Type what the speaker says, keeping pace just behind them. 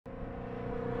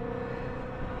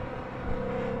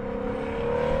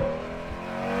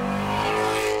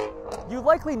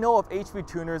likely know of HP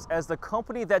Tuners as the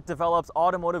company that develops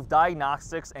automotive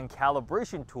diagnostics and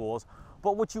calibration tools,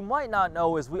 but what you might not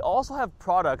know is we also have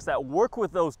products that work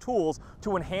with those tools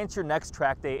to enhance your next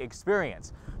track day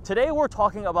experience. Today we're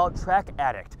talking about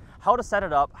TrackAddict, how to set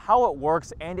it up, how it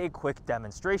works, and a quick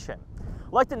demonstration.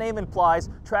 Like the name implies,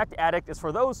 TrackAddict is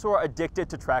for those who are addicted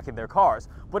to tracking their cars,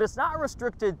 but it's not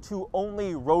restricted to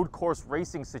only road course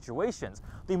racing situations.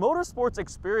 The motorsports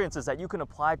experiences that you can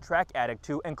apply TrackAddict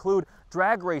to include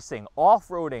drag racing,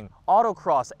 off-roading,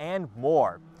 autocross, and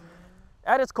more.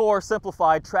 At its core,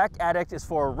 simplified, TrackAddict is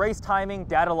for race timing,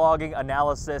 data logging,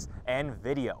 analysis, and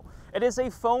video. It is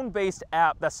a phone-based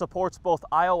app that supports both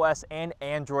iOS and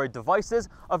Android devices,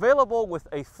 available with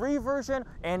a free version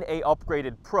and a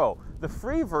upgraded Pro. The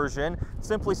free version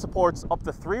simply supports up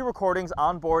to 3 recordings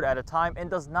on board at a time and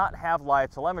does not have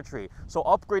live telemetry, so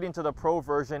upgrading to the Pro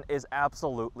version is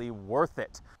absolutely worth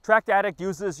it. TrackAddict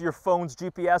uses your phone's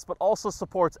GPS but also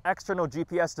supports external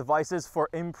GPS devices for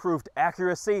improved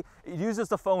accuracy. It uses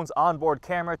the phone's onboard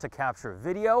camera to capture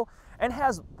video and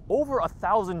has over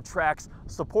 1,000 tracks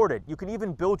supported. You can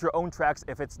even build your own tracks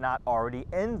if it's not already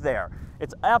in there.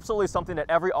 It's absolutely something that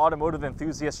every automotive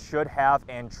enthusiast should have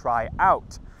and try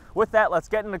out. With that, let's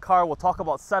get in the car. We'll talk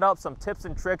about setup, some tips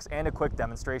and tricks, and a quick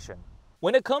demonstration.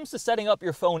 When it comes to setting up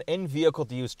your phone in vehicle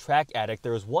to use TrackAddict,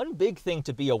 there is one big thing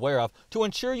to be aware of to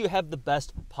ensure you have the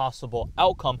best possible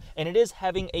outcome, and it is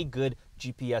having a good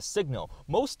GPS signal.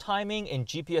 Most timing and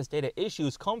GPS data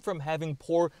issues come from having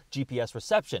poor GPS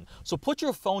reception. So put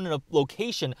your phone in a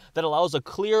location that allows a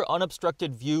clear,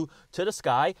 unobstructed view to the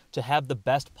sky to have the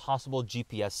best possible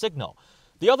GPS signal.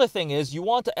 The other thing is you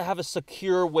want to have a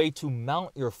secure way to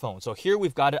mount your phone. So here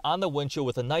we've got it on the windshield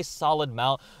with a nice solid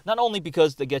mount, not only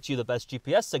because it gets you the best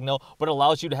GPS signal, but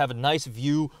allows you to have a nice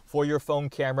view for your phone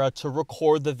camera to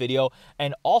record the video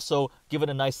and also give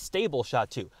it a nice stable shot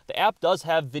too. The app does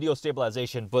have video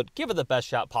stabilization, but give it the best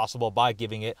shot possible by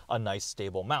giving it a nice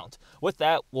stable mount. With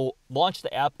that, we'll launch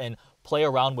the app and play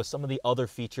around with some of the other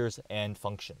features and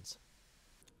functions.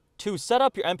 To set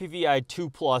up your MPVI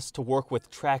 2 Plus to work with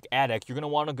TrackAddict, you're going to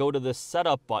want to go to the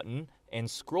Setup button and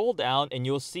scroll down, and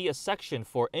you'll see a section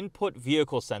for Input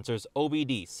Vehicle Sensors,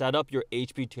 OBD. Set up your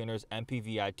HP Tuners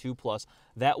MPVI 2 Plus.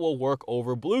 That will work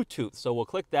over Bluetooth. So we'll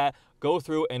click that, go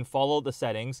through and follow the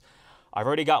settings. I've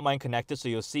already got mine connected, so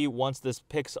you'll see once this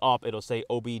picks up, it'll say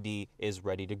OBD is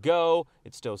ready to go.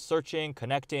 It's still searching,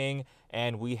 connecting,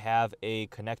 and we have a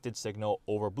connected signal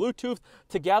over Bluetooth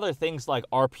to gather things like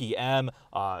RPM,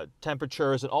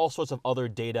 temperatures, and all sorts of other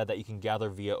data that you can gather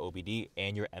via OBD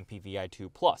and your MPVI 2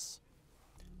 Plus.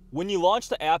 When you launch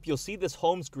the app, you'll see this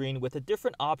home screen with the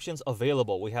different options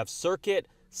available. We have circuit,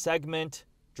 segment,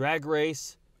 drag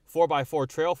race, 4x4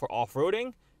 trail for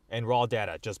off-roading, and raw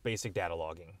data, just basic data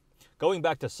logging. Going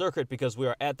back to circuit, because we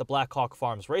are at the Black Hawk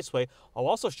Farms Raceway, I'll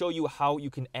also show you how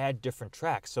you can add different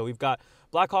tracks. So we've got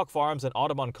Black Hawk Farms and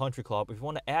Audubon Country Club. If you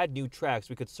want to add new tracks,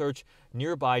 we could search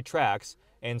nearby tracks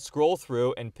and scroll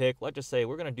through and pick, let's just say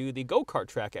we're going to do the go-kart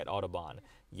track at Audubon.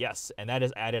 Yes, and that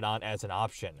is added on as an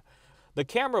option. The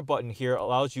camera button here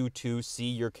allows you to see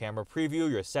your camera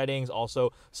preview, your settings,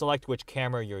 also select which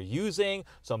camera you're using,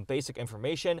 some basic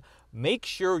information. Make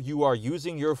sure you are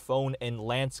using your phone in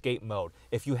landscape mode.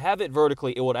 If you have it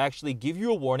vertically, it will actually give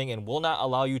you a warning and will not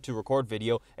allow you to record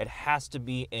video. It has to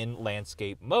be in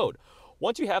landscape mode.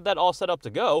 Once you have that all set up to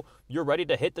go, you're ready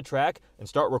to hit the track and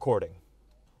start recording.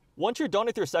 Once you're done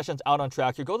with your sessions out on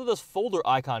track, you go to this folder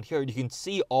icon here and you can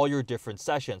see all your different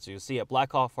sessions. So you see at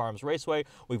Black Hawk Farms Raceway,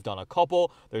 we've done a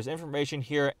couple. There's information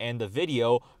here and the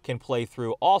video can play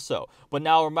through also. But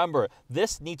now remember,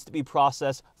 this needs to be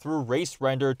processed through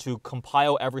RaceRender to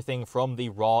compile everything from the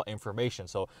raw information.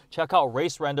 So check out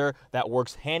RaceRender. That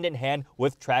works hand in hand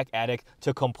with TrackAddict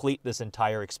to complete this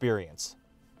entire experience.